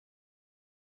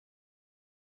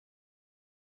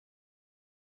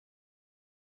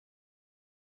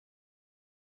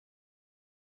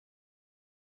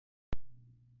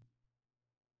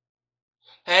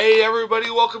Hey everybody,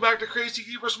 welcome back to Crazy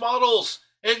Gamers Models.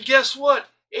 And guess what?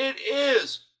 It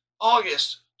is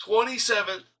August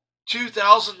 27th,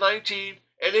 2019,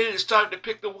 and it is time to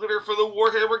pick the winner for the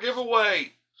Warhammer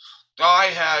giveaway. I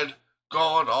had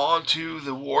gone on to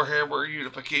the Warhammer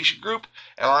Unification group,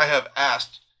 and I have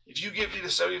asked, if you get me to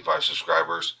 75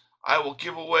 subscribers, I will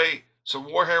give away some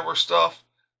Warhammer stuff.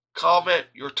 Comment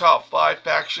your top 5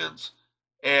 factions,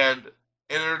 and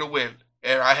enter to win.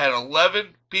 And I had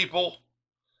 11 people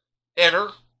enter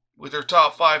with their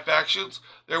top 5 factions.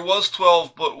 There was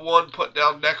 12, but one put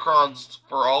down Necrons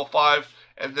for all 5,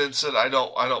 and then said, I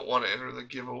don't want to enter the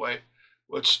giveaway.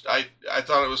 Which I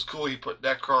thought it was cool. He put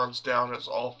Necrons down as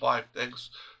all 5 things.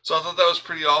 So I thought that was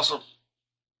pretty awesome.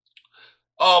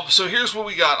 So here's what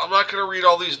we got. I'm not going to read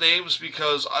all these names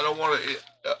because I don't want to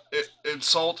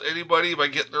insult anybody by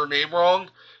getting their name wrong,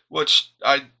 which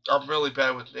I'm really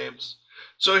bad with names.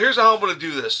 So here's how I'm going to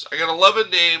do this. I got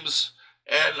 11 names,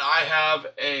 and I have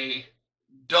a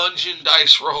Dungeon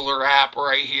Dice Roller app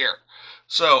right here.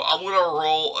 So I'm going to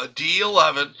roll a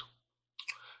D11,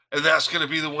 and that's going to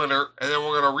be the winner. And then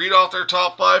we're going to read off their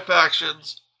top 5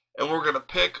 factions, and we're going to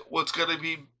pick what's going to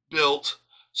be built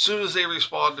as soon as they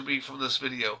respond to me from this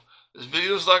video. This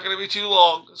video is not going to be too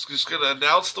long. It's just going to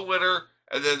announce the winner,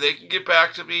 and then they can get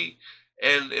back to me.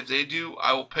 And if they do,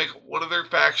 I will pick one of their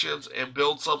factions and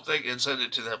build something and send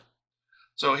it to them.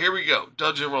 So here we go.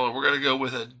 Dungeon Roller. We're going to go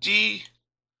with a D11.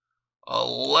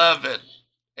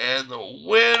 And the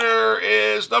winner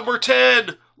is number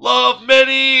 10, Love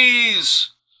Minis.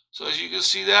 So as you can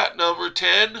see that, number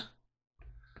 10.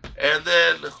 And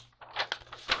then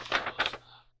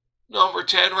number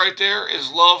 10 right there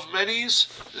is Love Minis.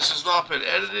 This has not been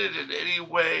edited in any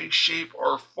way, shape,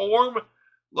 or form.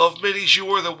 Love Minis, you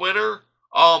are the winner.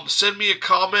 Send me a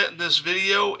comment in this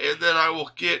video, and then I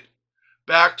will get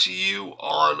back to you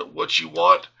on what you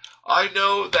want. I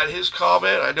know that his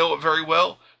comment, I know it very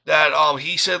well, that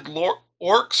he said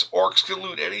orcs can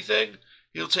loot anything.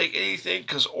 He'll take anything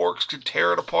because orcs can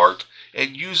tear it apart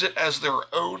and use it as their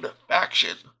own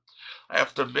faction. I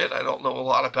have to admit, I don't know a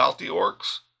lot about the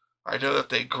orcs. I know that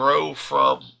they grow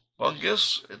from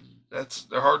fungus, and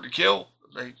they're hard to kill.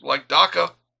 They like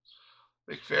Daka.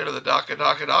 Big fan of the Daka.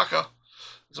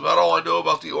 That's about all I know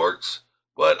about the orcs.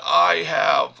 But I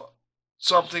have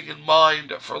something in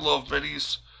mind for Love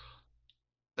Minis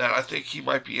that I think he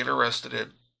might be interested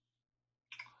in.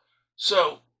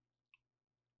 So,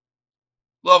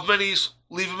 Love Minis,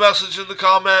 leave a message in the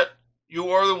comment. You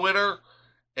are the winner.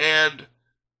 And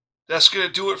that's going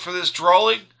to do it for this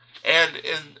drawing. And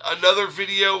in another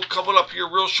video coming up here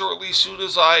real shortly, as soon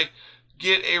as I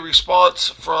get a response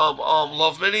from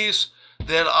Love Minis,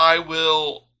 then I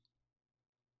will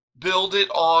build it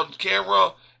on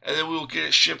camera, and then we will get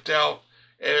it shipped out,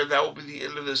 and that will be the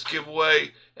end of this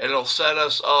giveaway, and it'll set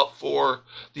us up for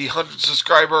the 100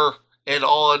 subscriber and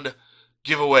on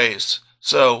giveaways.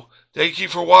 So thank you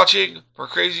for watching. For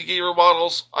Crazy Gamer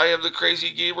Models, I am the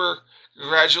Crazy Gamer.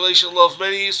 Congratulations, Love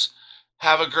Minis.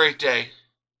 Have a great day.